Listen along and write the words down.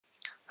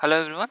Hello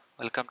everyone,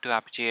 welcome to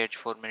Apigee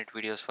 4-minute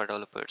videos for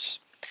developers.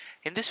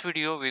 In this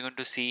video, we're going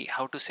to see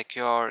how to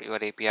secure your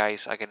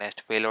APIs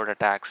against payload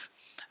attacks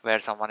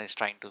where someone is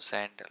trying to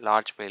send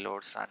large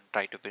payloads and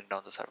try to bring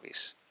down the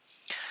service.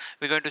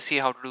 We're going to see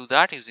how to do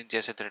that using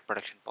JSON threat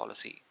protection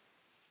policy.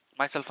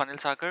 Myself Anil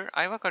Sagar,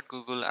 I work at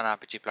Google and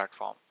Apigee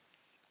platform.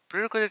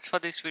 Prerequisites for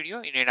this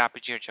video, you need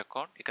Apigee Edge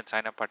account. You can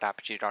sign up at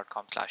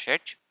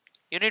apigee.com/edge.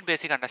 You need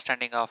basic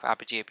understanding of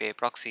Apigee API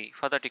proxy.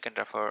 For that, you can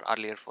refer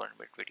earlier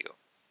 4-minute video.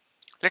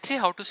 Let's see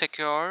how to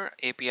secure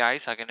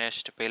APIs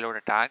against payload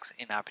attacks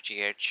in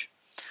Apigee Edge.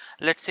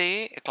 Let's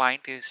say a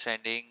client is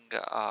sending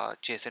a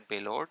JSON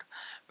payload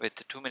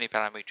with too many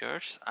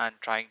parameters and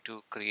trying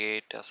to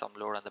create some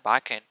load on the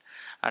backend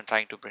and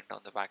trying to bring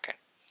down the backend.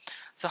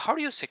 So how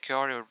do you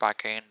secure your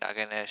backend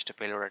against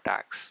payload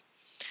attacks?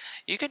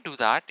 You can do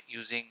that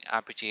using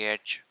Apigee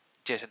Edge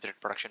JSON threat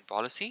protection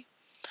policy.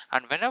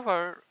 And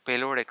whenever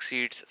payload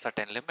exceeds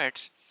certain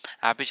limits,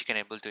 Apigee can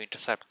able to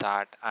intercept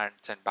that and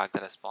send back the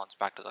response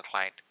back to the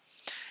client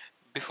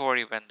before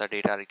even the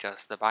data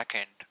reaches the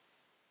backend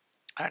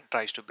and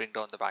tries to bring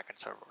down the backend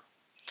server.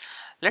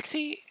 Let's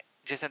see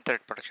JSON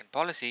threat protection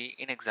policy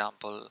in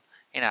example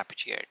in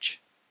Apigee Edge.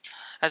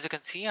 As you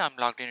can see, I'm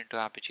logged in into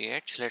Apigee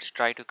Edge. Let's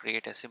try to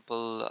create a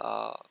simple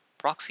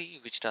proxy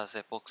which does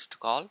a post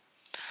call.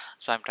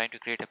 So I'm trying to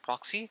create a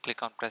proxy.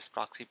 Click on press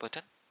proxy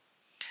button.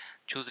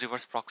 Choose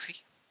reverse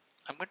proxy.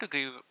 I'm going to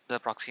give the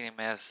proxy name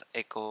as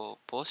echo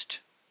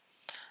post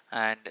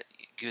and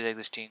give the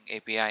existing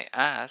API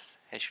as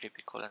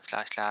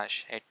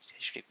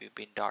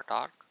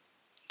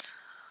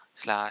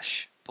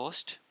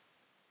http://http://bin.org/post.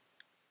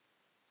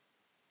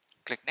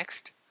 Click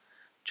next.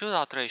 Choose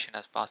authorization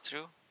as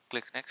pass-through.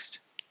 Click next.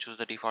 Choose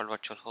the default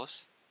virtual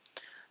host.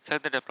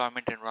 Select the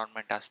deployment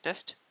environment as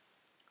test.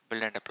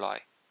 Build and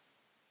deploy.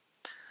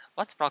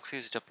 Once proxy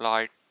is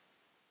deployed,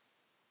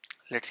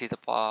 let's see the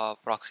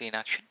proxy in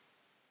action.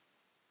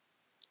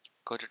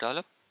 Go to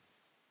develop.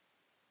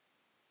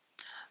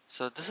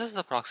 So this is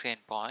the proxy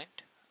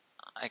endpoint.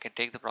 I can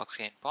take the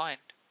proxy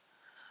endpoint.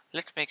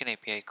 Let's make an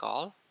API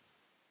call.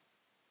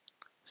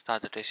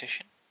 Start the trace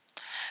session.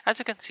 As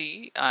you can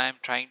see, I am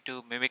trying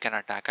to mimic an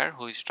attacker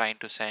who is trying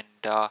to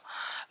send a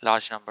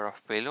large number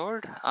of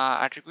payload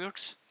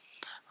attributes.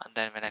 And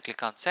then when I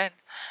click on send,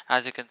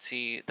 as you can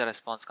see, the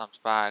response comes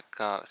back.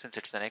 Since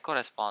it's an echo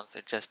response,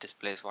 it just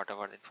displays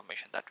whatever the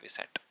information that we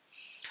sent.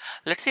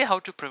 Let's see how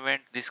to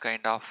prevent this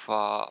kind of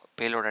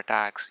payload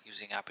attacks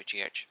using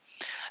Apigee Edge.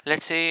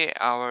 Let's say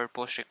our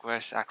post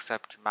request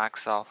accepts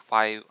max of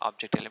 5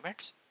 object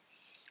elements.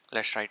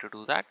 Let's try to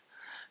do that.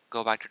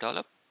 Go back to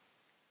develop.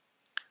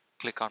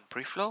 Click on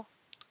preflow.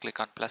 Click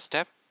on plus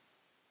step.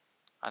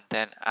 And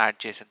then add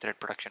JSON threat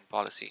protection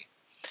policy.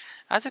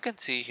 As you can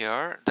see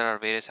here, there are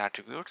various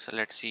attributes.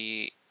 Let's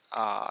see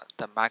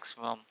the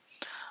maximum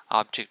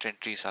object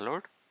entries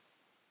allowed.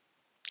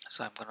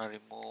 So I'm going to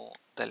remove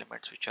the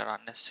elements which are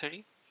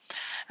unnecessary.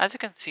 As you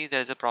can see, there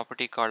is a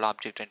property called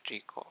object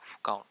entry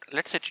count.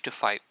 Let's set it to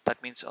 5.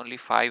 That means only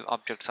 5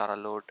 objects are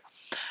allowed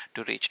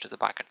to reach to the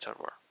backend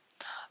server.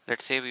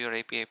 Let's save your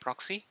API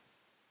proxy.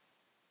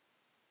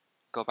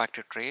 Go back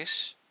to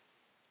trace.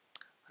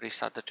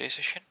 Restart the trace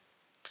session.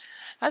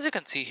 As you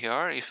can see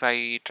here, if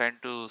I try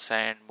to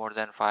send more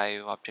than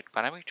 5 object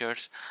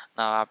parameters,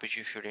 now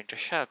Apigee should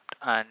intercept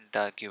and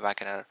give back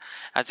an error.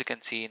 As you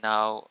can see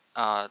now,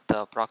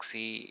 the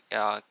proxy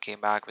came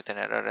back with an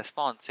error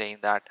response saying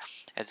that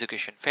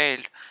execution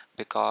failed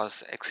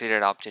because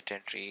exceeded object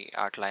entry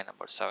at line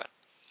number 7.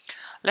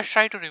 Let's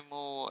try to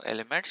remove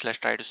elements. Let's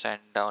try to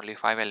send only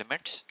 5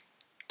 elements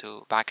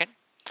to backend.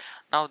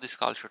 Now this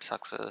call should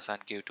success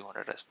and give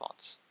 200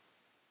 response.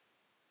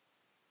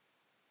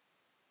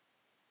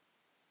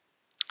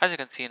 As you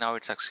can see, now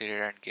it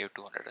succeeded and gave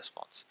 200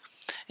 response.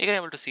 You can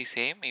able to see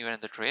same even in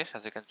the trace.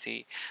 As you can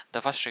see,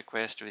 the first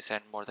request we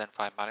sent more than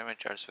 5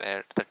 parameters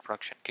where that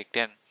production kicked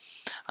in,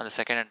 and the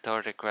second and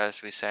third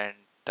request we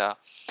sent 5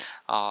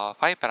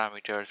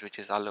 parameters which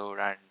is allowed,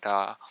 and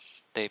the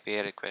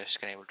API request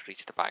can able to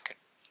reach the backend.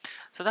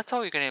 So that's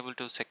how you can able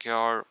to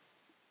secure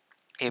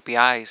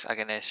APIs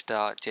against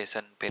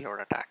JSON payload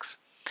attacks.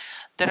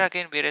 There are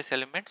again various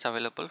elements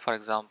available. For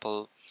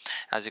example,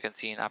 as you can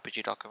see in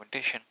Apigee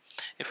documentation,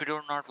 if you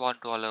do not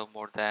want to allow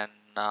more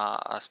than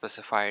a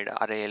specified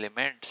array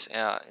elements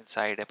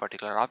inside a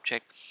particular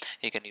object,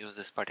 you can use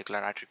this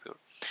particular attribute.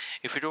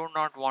 If you do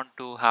not want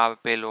to have a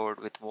payload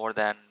with more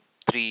than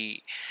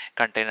 3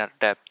 container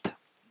depth,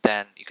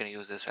 then you can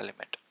use this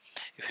element.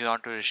 If you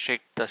want to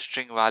restrict the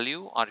string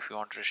value, or if you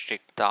want to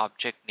restrict the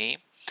object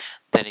name,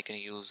 then you can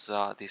use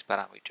these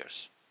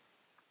parameters.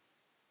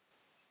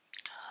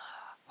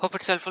 Hope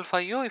it's helpful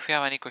for you. If you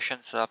have any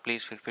questions,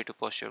 please feel free to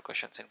post your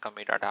questions in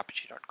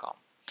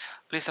commit@apigee.com.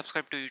 Please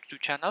subscribe to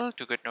YouTube channel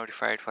to get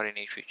notified for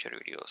any future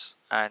videos,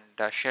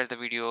 and share the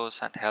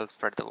videos and help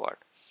spread the word.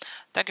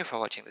 Thank you for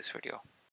watching this video.